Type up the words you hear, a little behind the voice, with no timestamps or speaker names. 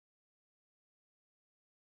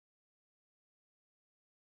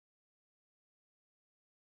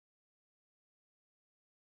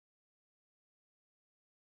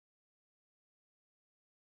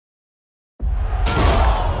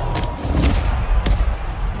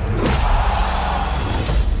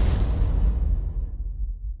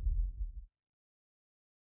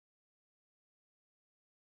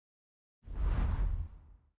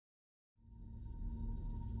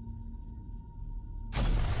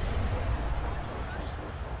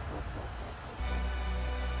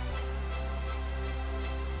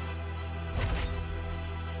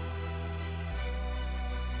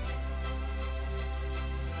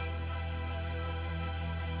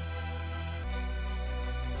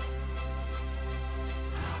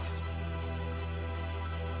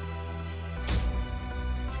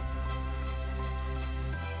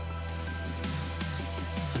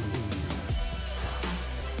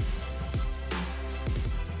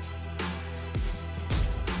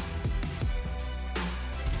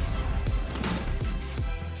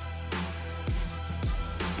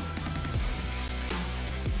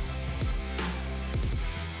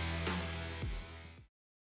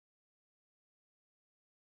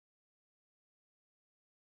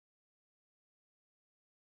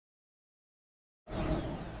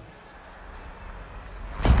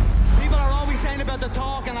to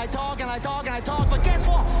talk and I talk and I talk and I talk, but guess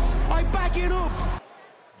what? I back it up.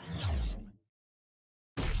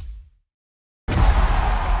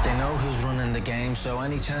 They know who's running the game, so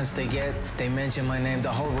any chance they get, they mention my name.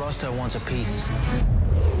 The whole roster wants a piece.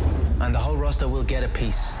 And the whole roster will get a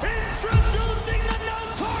piece. Introducing the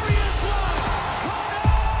notorious one,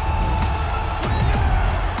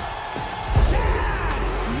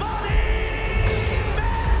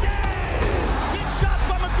 Gets shots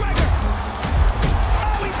by McGregor.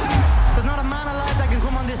 Oh, he's hurt. There's not a man alive that can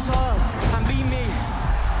come on this soil and beat me.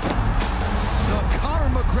 The Conor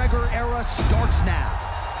McGregor era starts now.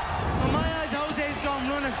 In my eyes, Jose's gone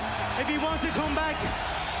running. If he wants to come back,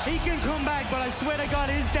 he can come back, but I swear to God,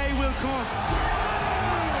 his day will come.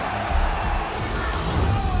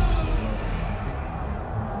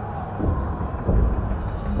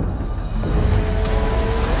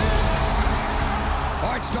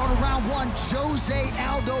 All right, start of round one. Jose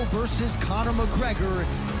Aldo versus Conor McGregor.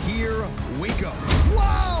 Here we go.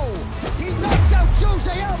 Whoa! He knocks out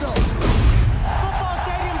Jose Aldo. Football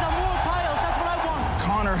stadiums and world titles, that's what I want.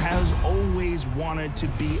 Conor has always wanted to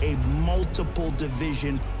be a multiple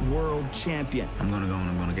division world champion. I'm gonna go and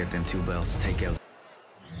I'm gonna get them 2 belts, take out.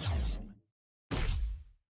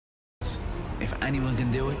 If anyone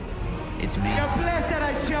can do it, it's me. You're blessed that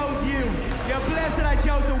I chose you. You're blessed that I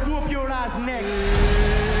chose to whoop your ass next.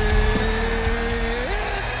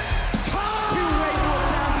 Two-weight world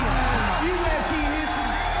champion. UFC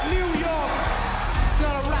history. New York. I'm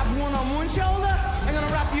gonna wrap one on one shoulder. I'm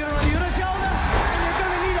gonna wrap the other on the other shoulder. And you're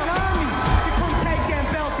gonna need an army to come take them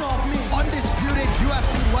belts off me. Undisputed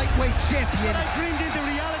UFC lightweight champion. I dreamed into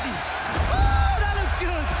reality. Oh, that looks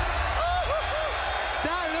good.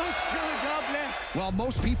 That looks good. God bless. Well,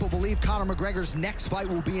 most people believe Conor McGregor's next fight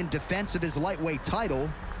will be in defense of his lightweight title,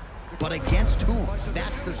 but against whom?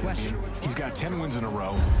 That's the question. He's got 10 wins in a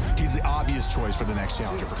row. He's the obvious choice for the next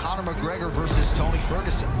challenger. Conor McGregor versus Tony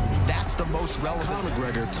Ferguson. That's the most relevant. Conor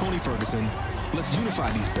McGregor, Tony Ferguson. Let's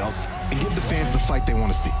unify these belts and give the fans the fight they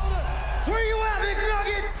want to see. Where you at, Big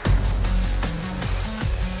Nugget?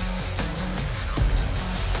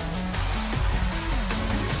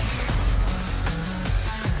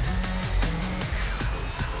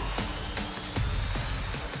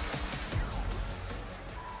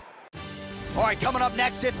 All right, coming up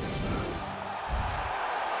next, it's...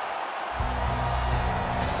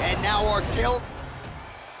 And now our tilt.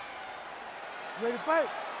 Ready to fight?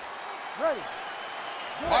 Ready.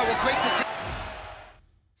 All right, well, great to see.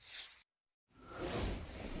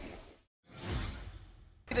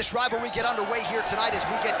 This rivalry get underway here tonight as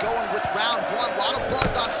we get going with round one. A lot of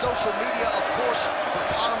buzz on social media, of course, for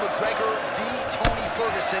Conor McGregor v. Tony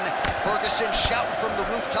Ferguson. Ferguson shouting from the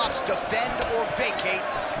rooftops, defend or vacate.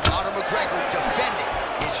 Conor McGregor defending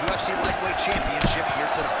his UFC lightweight championship here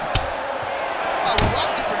tonight. A lot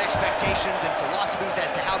of different expectations and philosophies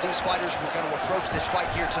as to how these fighters were going to approach this fight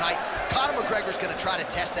here tonight. Conor McGregor's going to try to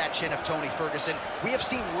test that chin of Tony Ferguson. We have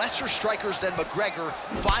seen lesser strikers than McGregor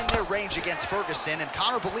find their range against Ferguson, and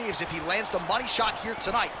Conor believes if he lands the money shot here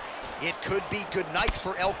tonight, it could be good night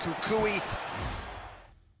for El Cucuy.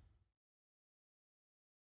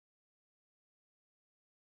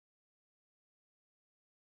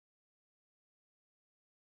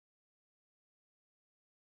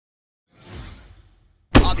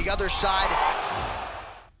 On the other side,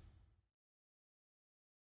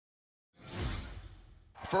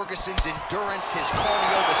 Ferguson's endurance, his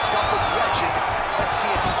cardio, the stuff of legend. Let's see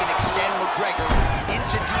if he can extend McGregor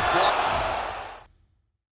into deep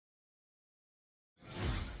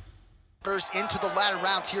waters into the latter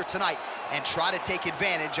rounds here tonight and try to take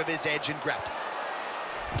advantage of his edge and grappling.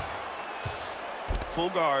 Full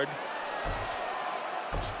guard.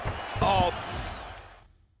 Oh.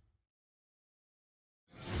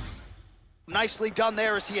 Nicely done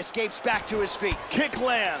there as he escapes back to his feet. Kick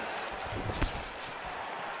lands.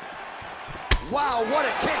 Wow, what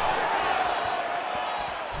a kick.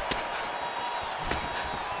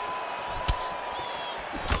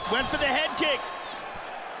 Went for the head kick.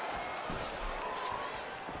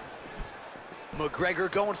 McGregor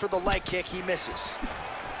going for the leg kick, he misses.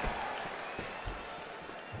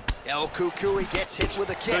 El Cucuy gets hit with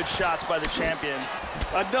a kick. Good shots by the champion.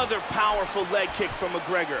 Another powerful leg kick from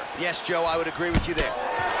McGregor. Yes, Joe, I would agree with you there.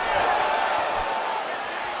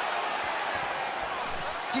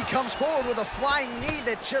 He comes forward with a flying knee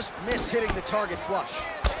that just missed hitting the target flush.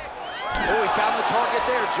 Oh, he found the target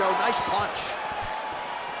there, Joe. Nice punch.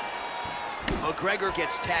 McGregor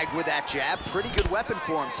gets tagged with that jab. Pretty good weapon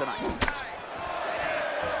for him tonight.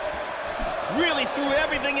 Really threw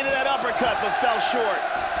everything into that uppercut, but fell short.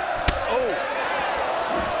 Oh.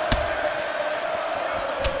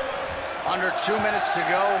 Under 2 minutes to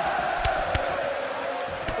go.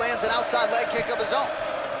 Lands an outside leg kick of his own.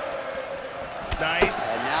 Nice.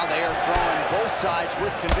 And now they are throwing both sides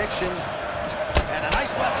with conviction. And a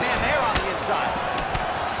nice left hand there on the inside.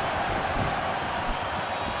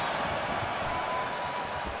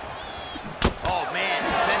 Oh, man,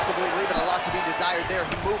 defensively leaving a lot to be desired there.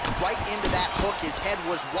 He moved right into that hook. His head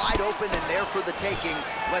was wide open and there for the taking.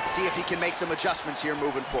 Let's see if he can make some adjustments here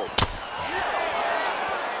moving forward.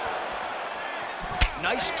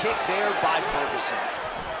 Nice kick there by Ferguson.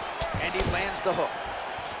 And he lands the hook.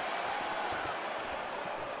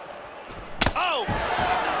 Oh!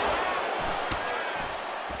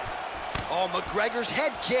 Oh, McGregor's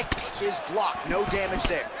head kick is blocked. No damage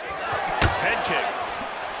there. Head kick.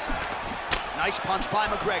 Nice punch by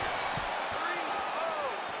McGregor.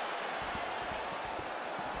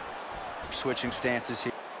 Switching stances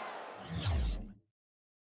here.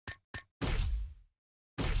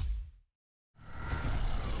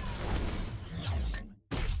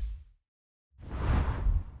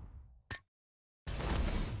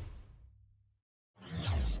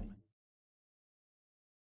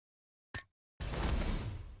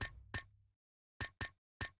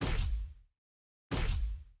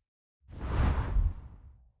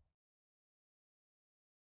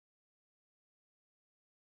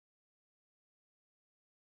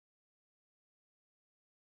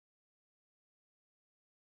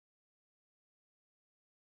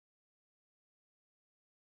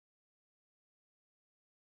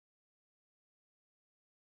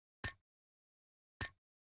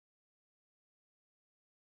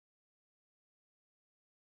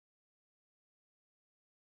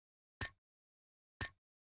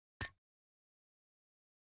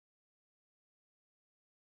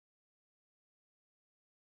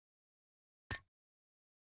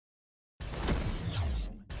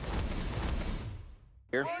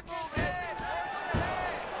 Here.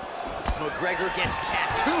 McGregor gets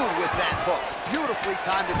tattooed with that hook. Beautifully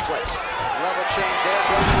timed and placed. Level change there,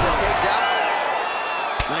 goes for the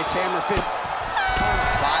takedown. Nice hammer fist.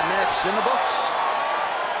 5 minutes in the books.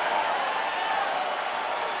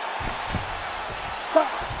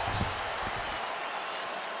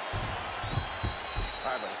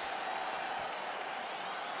 All right, buddy.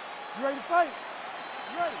 You ready to fight?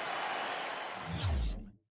 You ready?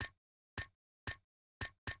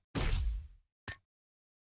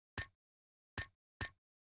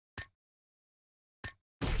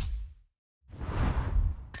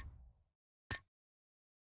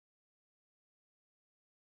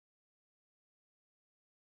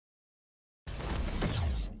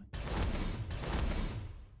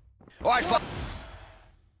 All right, 5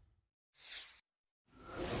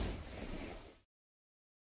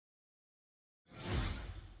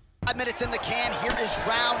 minutes in the can. Here is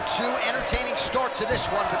round 2. Entertaining start to this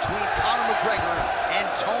one between Conor McGregor and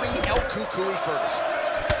Tony El Cucuy Ferguson.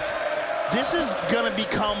 This is gonna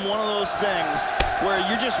become one of those things where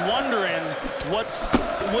you're just wondering what's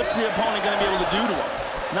the opponent gonna be able to do to him.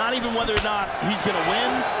 Not even whether or not he's gonna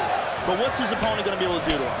win, but what's his opponent gonna be able to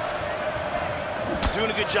do to him? Doing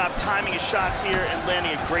a good job timing his shots here and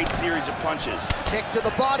landing a great series of punches. Kick to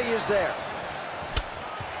the body is there.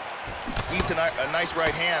 Eats a nice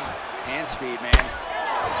right hand. Hand speed, man.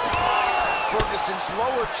 Ferguson's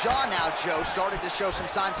lower jaw now, Joe, started to show some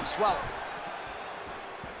signs of swelling.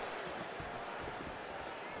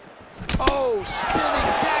 Oh, spinning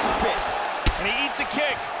back fist. And he eats a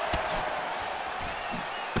kick.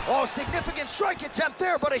 Oh, significant strike attempt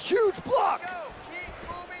there, but a huge block.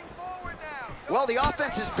 Well, the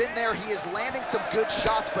offense has been there. He is landing some good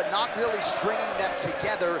shots, but not really stringing them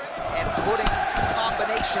together and putting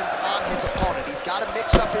combinations on his opponent. He's got to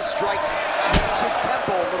mix up his strikes, change his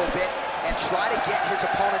tempo a little bit, and try to get his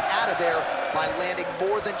opponent out of there by landing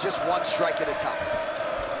more than just one strike at a time.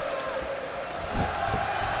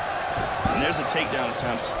 And there's a takedown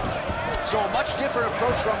attempt. So a much different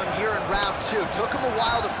approach from him here in round 2. Took him a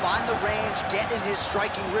while to find the range, get in his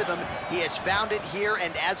striking rhythm. He has found it here,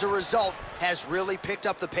 and as a result, has really picked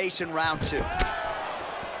up the pace in round 2.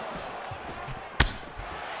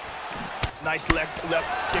 Nice left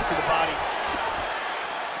kick to the body.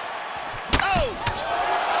 Oh!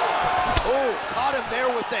 Oh, caught him there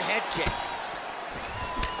with the head kick.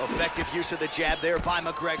 Effective use of the jab there by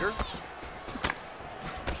McGregor.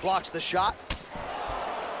 Blocks the shot.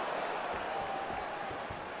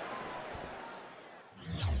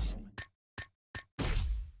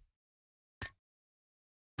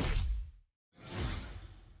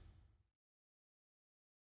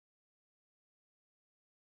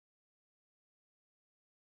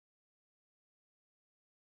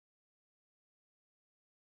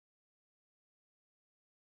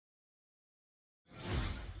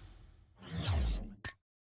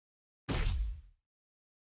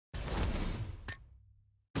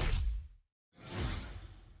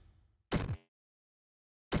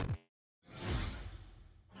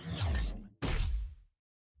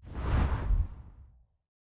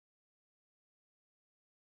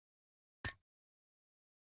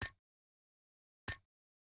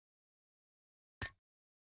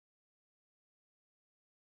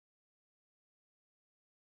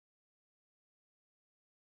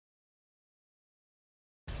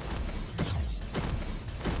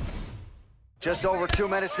 Just over 2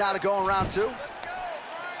 minutes now to go in round two.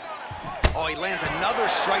 Oh, he lands another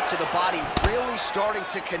strike to the body, really starting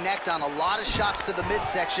to connect on a lot of shots to the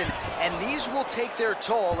midsection, and these will take their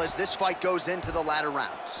toll as this fight goes into the latter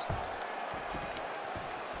rounds.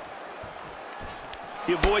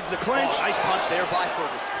 He avoids the clinch. Oh, nice punch there by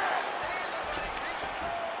Ferguson.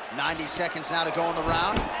 90 seconds now to go in the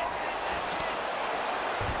round.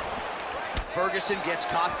 Ferguson gets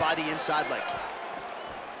caught by the inside leg kick.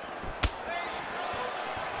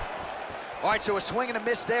 All right, so a swing and a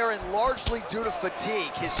miss there, and largely due to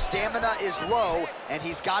fatigue. His stamina is low, and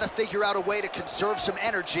he's got to figure out a way to conserve some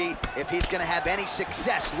energy if he's going to have any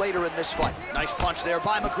success later in this fight. Nice punch there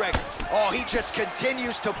by McGregor. Oh, he just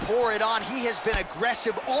continues to pour it on. He has been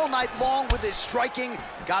aggressive all night long with his striking.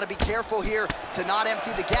 Got to be careful here to not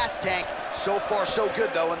empty the gas tank. So far, so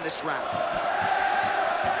good, though, in this round.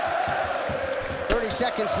 30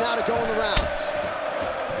 seconds now to go in the round.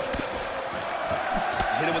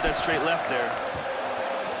 Hit him with that straight left there.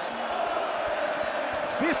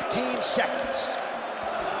 15 seconds.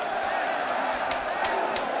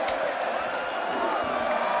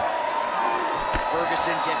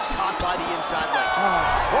 Ferguson gets caught by the inside leg.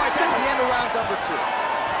 All right, that's the end of round number two.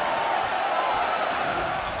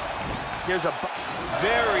 Here's a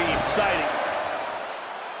very exciting.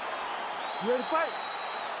 You ready to fight?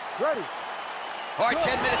 Ready. All right,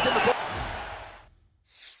 10 minutes in the book.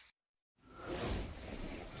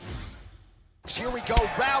 Here we go,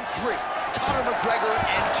 round three. Conor McGregor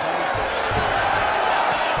and Tony Ferguson.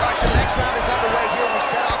 All right, so the next round is underway here. We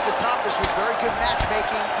set off the top. This was very good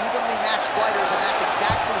matchmaking, evenly matched fighters, and that's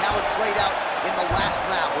exactly how it played out in the last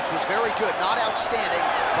round, which was very good. Not outstanding,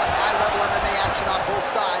 but high-level MMA action on both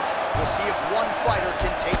sides. We'll see if one fighter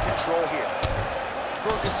can take control here.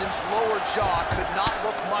 Ferguson's lower jaw could not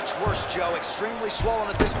look much worse, Joe. Extremely swollen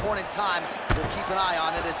at this point in time. We'll keep an eye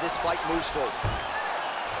on it as this fight moves forward.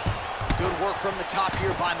 Good work from the top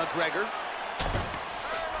here by McGregor.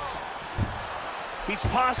 He's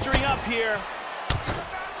posturing up here.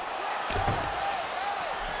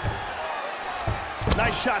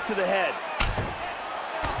 Nice shot to the head.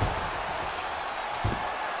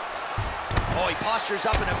 Oh, he postures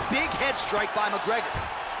up in a big head strike by McGregor.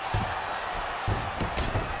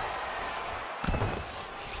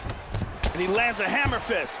 And he lands a hammer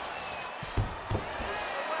fist.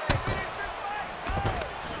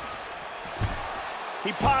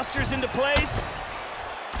 He postures into place.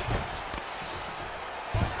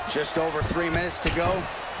 Just over 3 minutes to go.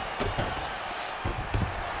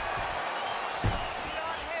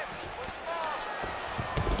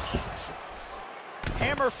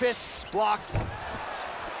 Hammer fists blocked.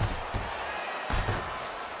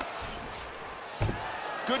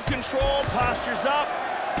 Good control, postures up.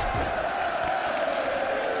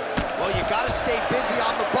 Well, you got to stay busy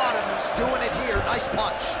on the bottom. He's doing it here. Nice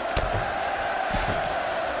punch.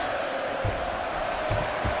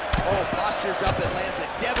 Oh, postures up and lands a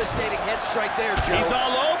devastating head strike there, Joe. He's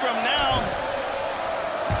all over him now.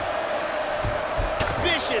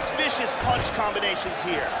 Vicious, vicious punch combinations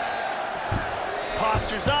here.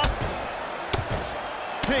 Postures up.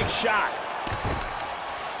 Big shot.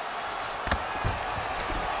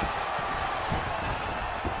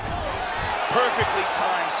 Perfectly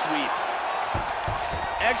timed sweep.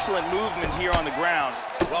 Excellent movement here on the ground.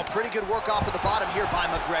 Well, pretty good work off of the bottom here by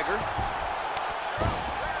McGregor.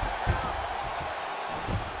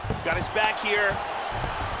 Got his back here.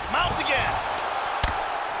 Mounts again.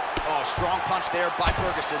 Oh, strong punch there by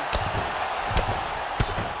Ferguson.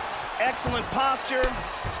 Excellent posture.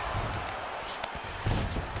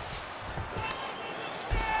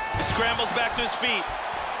 He scrambles back to his feet.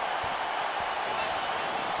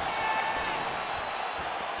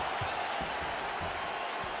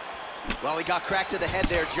 Well, he got cracked to the head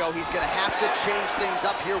there, Joe. He's going to have to change things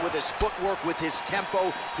up here with his footwork, with his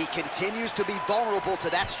tempo. He continues to be vulnerable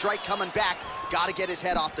to that strike coming back. Got to get his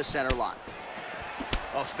head off the center line.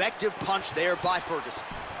 Effective punch there by Ferguson.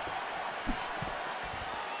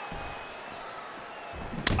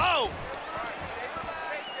 Oh!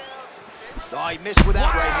 Oh, he missed with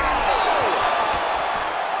that right hand. Oh.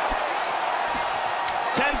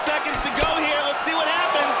 10 seconds to go here. Let's see what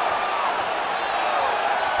happens.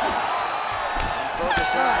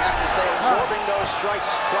 Ferguson, I have to say, absorbing those strikes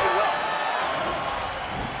quite well.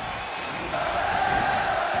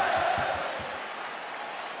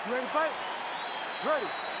 You ready to fight? Ready.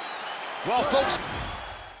 Well, folks,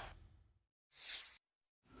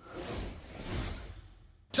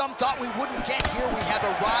 some thought we wouldn't get here. We have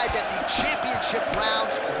arrived at the championship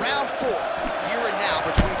rounds, round 4, here and now,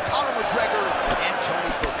 between Conor McGregor and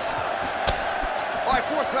Tony Ferguson. All right,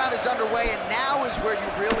 fourth round is underway, and now is where you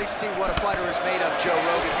really see what a fighter is made of, Joe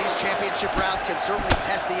Rogan. These championship rounds can certainly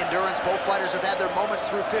test the endurance. Both fighters have had their moments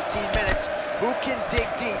through 15 minutes. Who can dig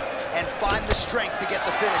deep and find the strength to get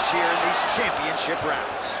the finish here in these championship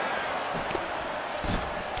rounds?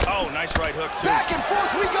 Oh, nice right hook, too. Back and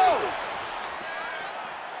forth we go!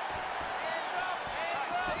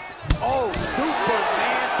 Oh,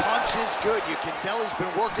 Superman punch is good. You can tell he's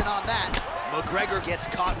been working on that. McGregor gets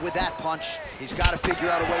caught with that punch. He's got to figure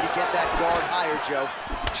out a way to get that guard higher, Joe.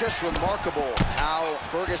 Just remarkable how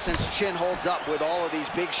Ferguson's chin holds up with all of these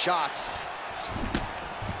big shots.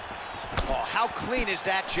 Oh, how clean is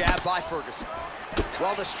that jab by Ferguson?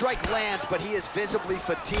 Well, the strike lands, but he is visibly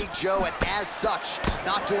fatigued, Joe, and as such,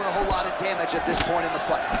 not doing a whole lot of damage at this point in the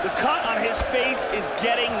fight. The cut on his face is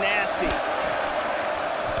getting nasty.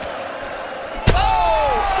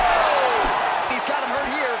 Oh! He's got him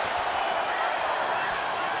hurt here.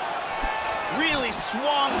 Really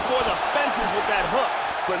swung for the fences with that hook,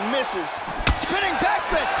 but misses. Spinning back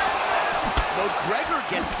fist. McGregor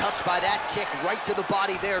gets touched by that kick right to the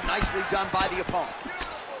body there. Nicely done by the opponent.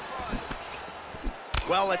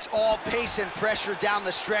 Well, it's all pace and pressure down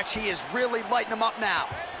the stretch. He is really lighting him up now.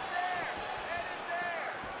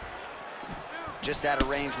 Just out of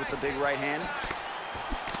range with the big right hand.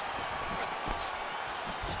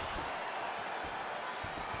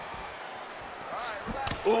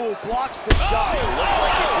 Ooh, blocks the shot. Looked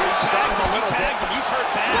like it did stun him a little bit. He's hurt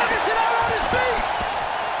bad. Ferguson out on his feet!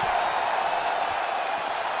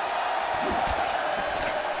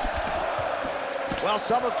 Well,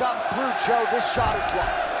 some have gotten through, Joe. This shot is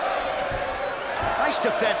blocked. Nice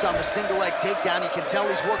defense on the single leg takedown. You can tell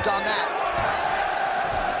he's worked on that.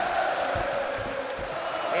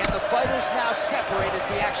 And the fighters now separate as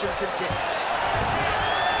the action continues.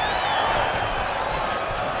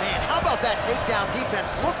 Man, how about that takedown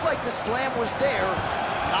defense? Looked like the slam was there.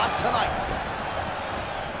 Not tonight.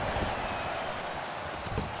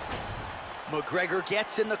 McGregor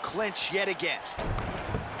gets in the clinch yet again.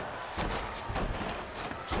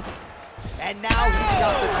 And now he's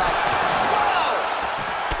got the title. Wow!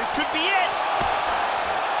 This could be it.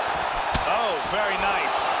 Oh, very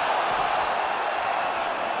nice.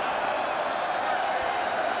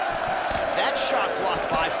 That shot blocked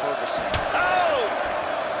by Ferguson. Oh!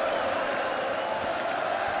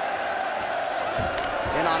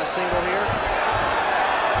 In on a single here.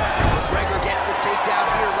 McGregor gets the takedown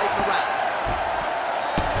here late in the round.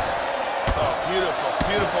 Oh, beautiful,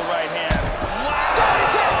 beautiful right hand. Wow! That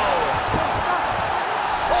is it!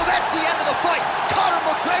 Oh, that's the end of the fight. Conor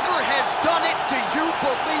McGregor has done it. Do you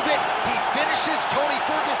believe it? He finishes Tony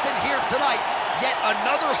Ferguson here tonight. Yet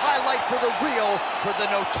another highlight for the reel for the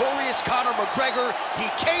notorious Conor McGregor. He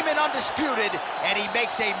came in undisputed, and he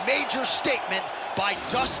makes a major statement by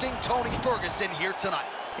dusting Tony Ferguson here tonight.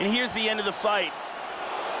 And here's the end of the fight.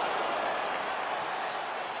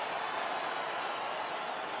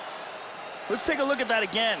 Let's take a look at that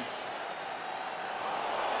again.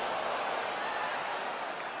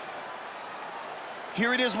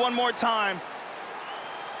 Here it is one more time.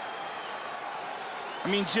 I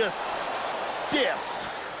mean, just stiff.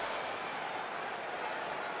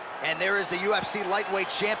 And there is the UFC lightweight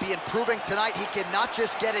champion proving tonight he can not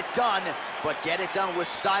just get it done, but get it done with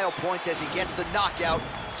style points as he gets the knockout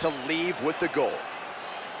to leave with the gold.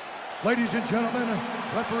 Ladies and gentlemen,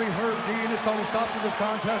 referee Herb Dean is calling a stop to this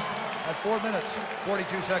contest at 4 minutes,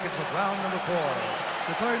 42 seconds of round number 4.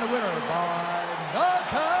 Declaring the winner by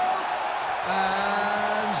knockout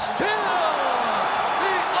and still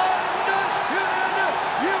the undisputed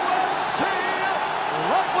UFC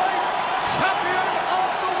lightweight champion of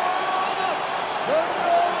the world, the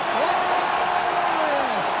notorious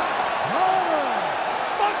Conor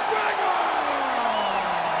McGregor!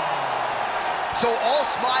 So all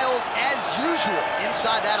smiles as usual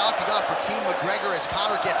inside that octagon for Team McGregor as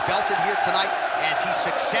Conor gets belted here tonight as he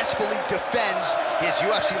successfully defends his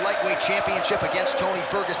UFC lightweight championship against Tony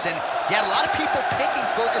Ferguson. He had a lot of people picking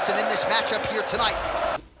Ferguson in this matchup here tonight.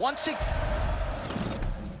 Once again,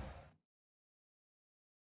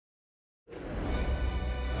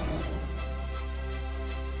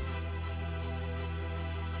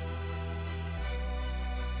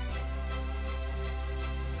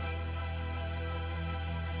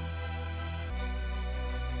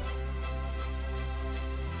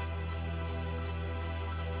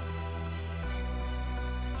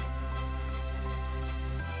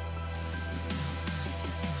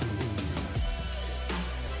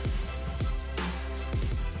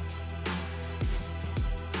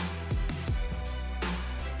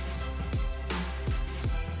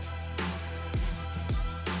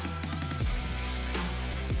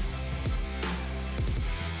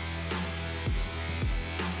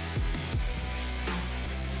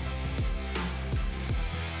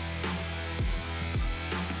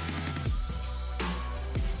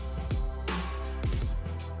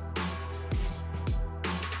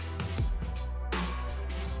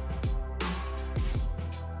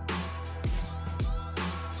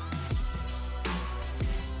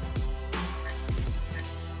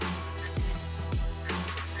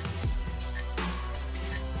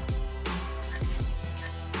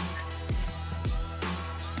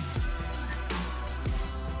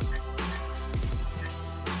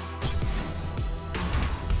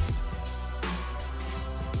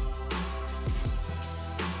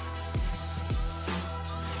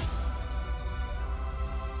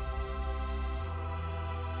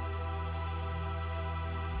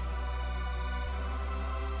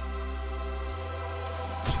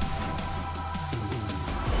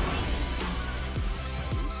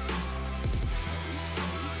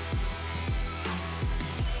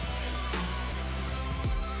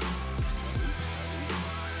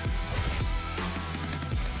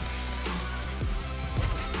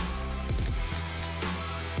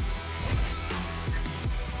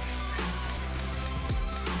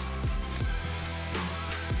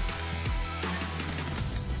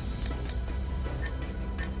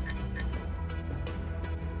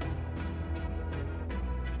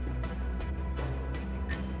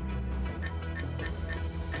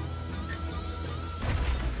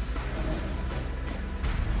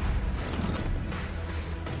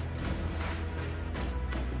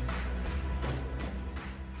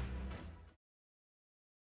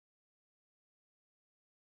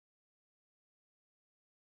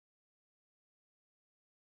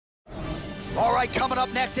 All right, coming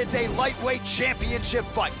up next, it's a lightweight championship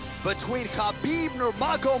fight between Khabib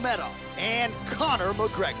Nurmagomedov and Conor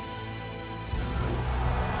McGregor.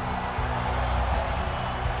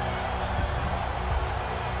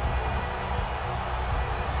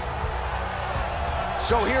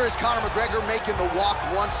 So here is Conor McGregor making the walk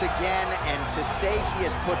once again, and to say he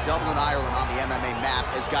has put Dublin, Ireland on the MMA map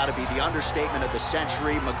has got to be the understatement of the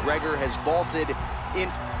century. McGregor has vaulted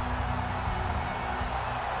in...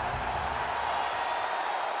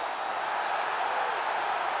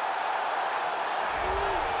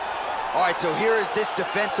 All right, so here is this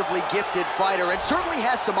defensively gifted fighter, and certainly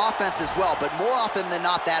has some offense as well, but more often than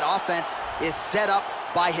not, that offense is set up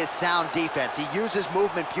by his sound defense. He uses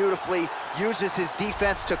movement beautifully, uses his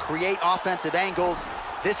defense to create offensive angles.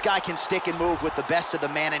 This guy can stick and move with the best of the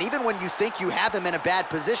man, and even when you think you have him in a bad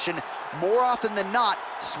position, more often than not,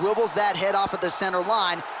 swivels that head off at the center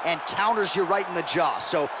line and counters you right in the jaw.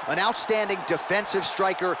 So an outstanding defensive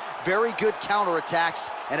striker, very good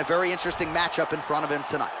counterattacks, and a very interesting matchup in front of him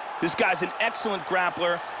tonight. This guy's an excellent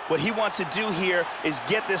grappler. What he wants to do here is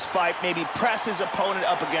get this fight, maybe press his opponent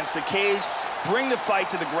up against the cage, bring the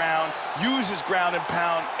fight to the ground, use his ground and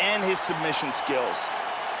pound and his submission skills.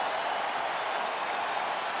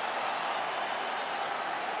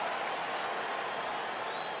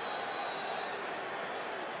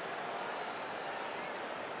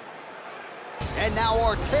 And now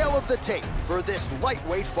our tale of the tape for this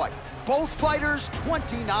lightweight fight. Both fighters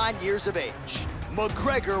 29 years of age.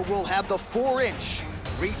 McGregor will have the 4-inch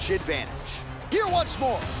reach advantage. Here once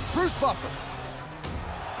more, Bruce Buffer.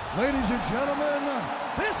 Ladies and gentlemen,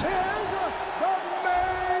 this is the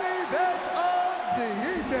main event of the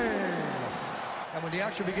evening. And when the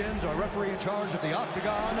action begins, our referee in charge of the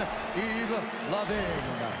Octagon, Yves Lavigne.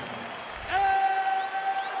 And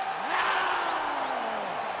now,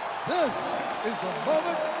 this is the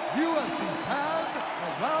moment UFC fans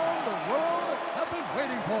around the world have been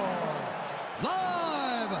waiting for.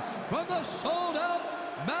 Live from the sold-out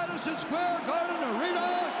Madison Square Garden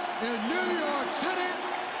Arena in New York City.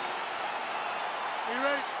 Are you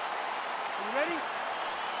ready? Are you ready?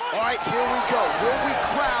 All right, here we go. Will we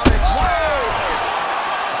crown it? Whoa!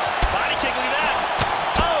 Body kick, look at that.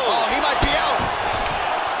 Oh, he might be out.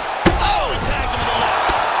 Oh, he tags him with the left.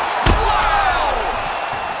 Wow!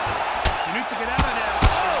 You need to get out of there.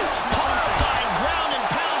 Oh, horrifying ground and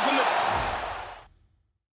pound from the...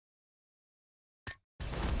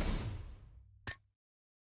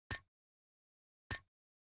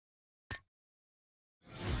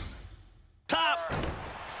 top.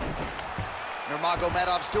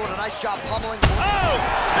 Nurmagomedov's doing a nice job pummeling. Oh,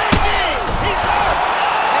 big knee. He's hurt.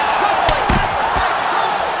 And just like that, the fight is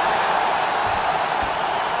over.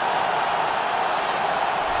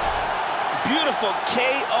 Beautiful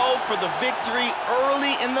KO for the victory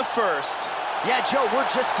early in the first. Yeah, Joe, we're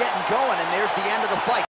just getting going, and there's the end of the fight.